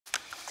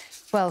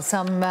Well,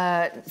 some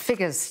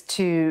figures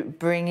to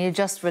bring you,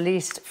 just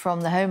released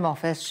from the Home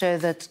Office, show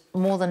that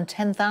more than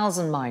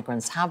 10,000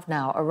 migrants have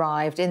now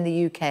arrived in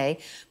the UK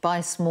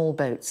by small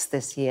boats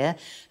this year.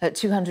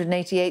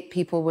 288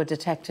 people were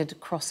detected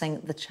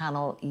crossing the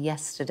Channel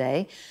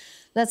yesterday.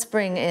 Let's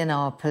bring in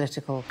our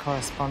political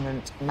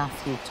correspondent,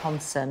 Matthew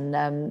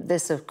Thompson.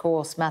 This, of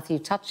course, Matthew,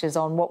 touches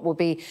on what will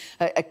be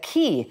a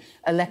key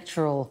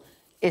electoral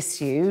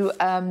issue.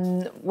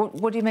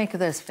 What do you make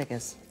of those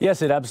figures?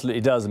 Yes, it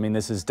absolutely does. I mean,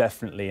 this is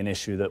definitely an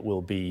issue that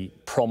will be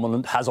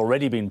prominent, has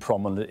already been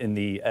prominent in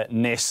the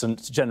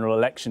nascent general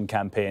election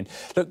campaign.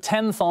 Look,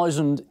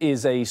 10,000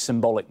 is a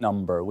symbolic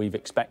number. We've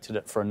expected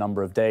it for a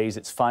number of days.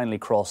 It's finally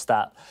crossed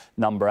that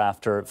number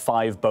after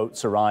 5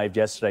 boats arrived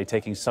yesterday,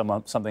 taking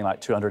something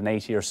like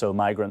 280 or so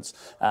migrants,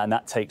 and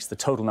that takes the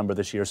total number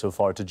this year so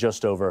far to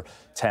just over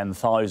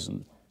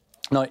 10,000.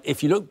 Now,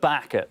 if you look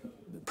back at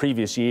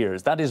previous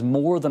years, that is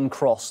more than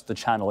crossed the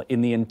Channel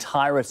in the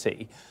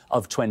entirety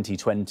of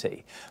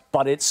 2020.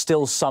 But it's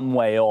still some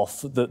way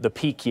off the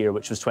peak year,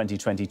 which was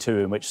 2022,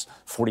 in which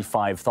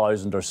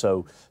 45,000 or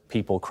so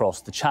people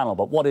crossed the Channel.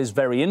 But what is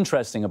very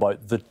interesting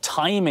about the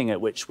timing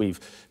at which we've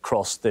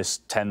crossed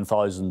this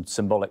 10,000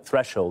 symbolic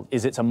threshold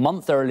is it's a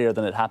month earlier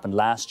than it happened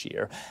last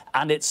year,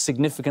 and it's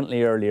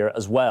significantly earlier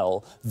as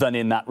well than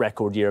in that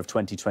record year of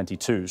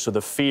 2022. So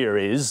the fear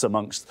is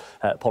amongst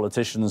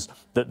politicians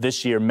that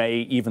this year may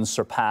even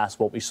surpass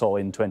what we saw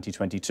in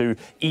 2022,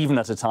 even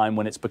at a time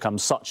when it's become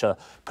such a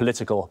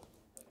political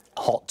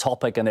hot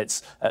topic, and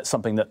it's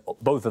something that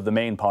both of the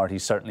main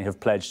parties certainly have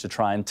pledged to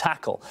try and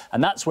tackle.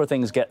 And that's where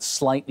things get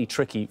slightly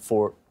tricky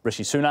for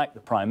Rishi Sunak,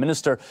 the Prime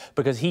Minister,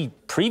 because he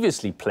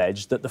previously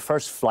pledged that the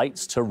first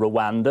flights to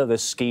Rwanda,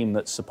 this scheme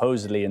that's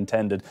supposedly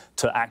intended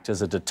to act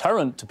as a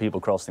deterrent to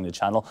people crossing the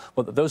Channel,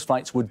 but that those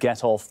flights would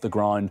get off the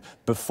ground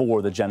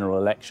before the general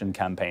election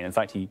campaign. In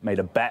fact, he made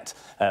a bet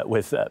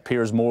with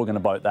Piers Morgan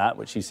about that,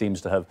 which he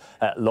seems to have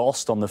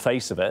lost on the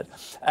face of it.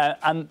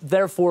 And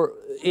therefore,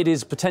 it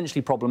is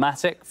potentially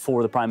problematic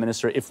for the Prime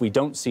Minister if we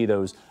don't see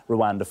those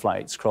Rwanda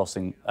flights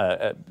crossing,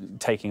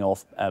 taking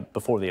off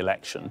before the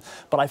election.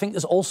 But I think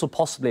there's also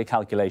possibly a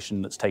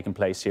calculation that's taken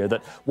place here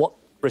that what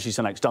Rishi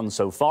Sunak's done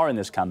so far in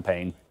this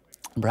campaign,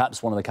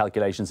 perhaps one of the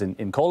calculations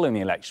in calling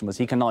the election, was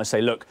he can now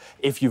say, look,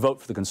 if you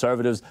vote for the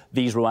Conservatives,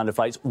 these Rwanda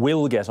flights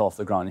will get off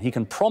the ground. And he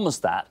can promise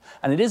that.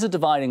 And it is a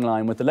dividing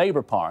line with the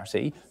Labour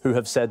Party, who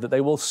have said that they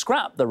will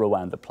scrap the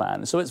Rwanda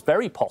plan. So it's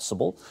very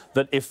possible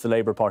that if the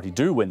Labour Party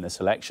do win this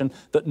election,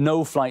 that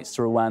no flights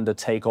to Rwanda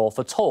take off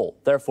at all.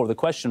 Therefore, the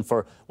question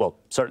for, well,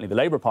 certainly the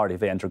Labour Party if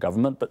they enter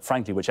government, but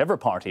frankly, whichever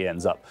party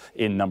ends up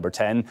in number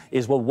 10,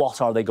 is, well, what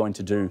are they going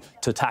to do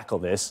to tackle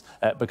this?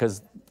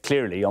 Because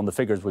clearly, on the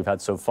figures we've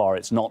had so far,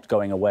 it's not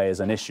going away as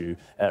an issue,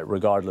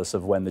 regardless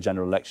of when the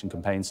general election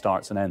campaign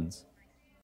starts and ends.